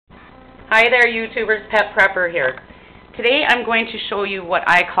Hi there, YouTubers. Pet Prepper here. Today I'm going to show you what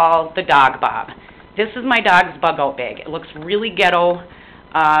I call the DOGBOB. This is my dog's bug out bag. It looks really ghetto,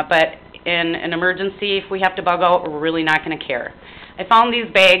 but in an emergency, if we have to bug out, we're really not going to care. I found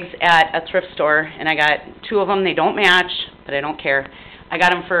these bags at a thrift store, and I got two of them. They don't match, but I don't care. I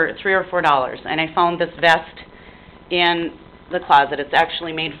got them for $3 or $4, and I found this vest in the closet. It's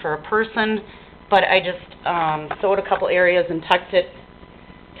actually made for a person, but I just sewed a couple areas and tucked it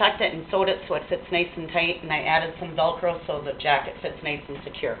and sewed it so it fits nice and tight, and I added some Velcro so the jacket fits nice and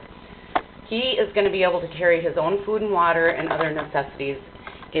secure. He is going to be able to carry his own food and water and other necessities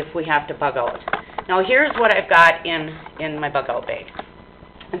if we have to bug out. Now here's what I've got in my bug out bag.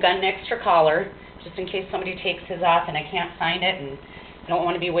 I've got an extra collar just in case somebody takes his off and I can't find it and I don't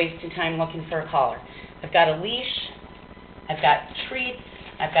want to be wasting time looking for a collar. I've got a leash, I've got treats,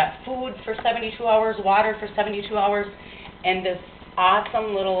 I've got food for 72 hours, water for 72 hours, and this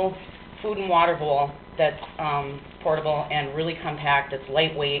awesome little food and water bowl that's portable and really compact. It's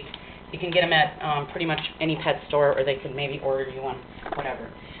lightweight. You can get them at pretty much any pet store, or they can maybe order you one, whatever.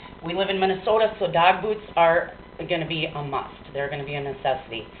 We live in Minnesota, so dog boots are going to be a must. They're going to be a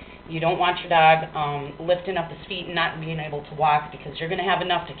necessity. You don't want your dog lifting up his feet and not being able to walk because you're going to have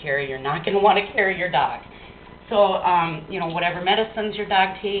enough to carry. You're not going to want to carry your dog. So, you know, whatever medicines your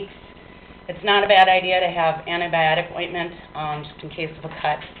dog takes, it's not a bad idea to have antibiotic ointment just in case of a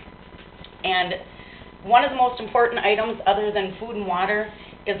cut. And one of the most important items other than food and water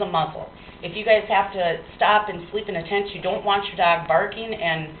is a muzzle. If you guys have to stop and sleep in a tent, you don't want your dog barking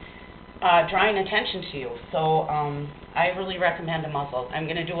and drawing attention to you. So I really recommend a muzzle. I'm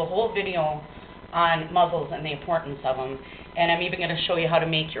going to do a whole video on muzzles and the importance of them, and I'm even going to show you how to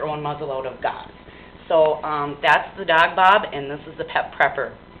make your own muzzle out of gauze. So that's the DOGBOB, and this is the Pet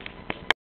Prepper.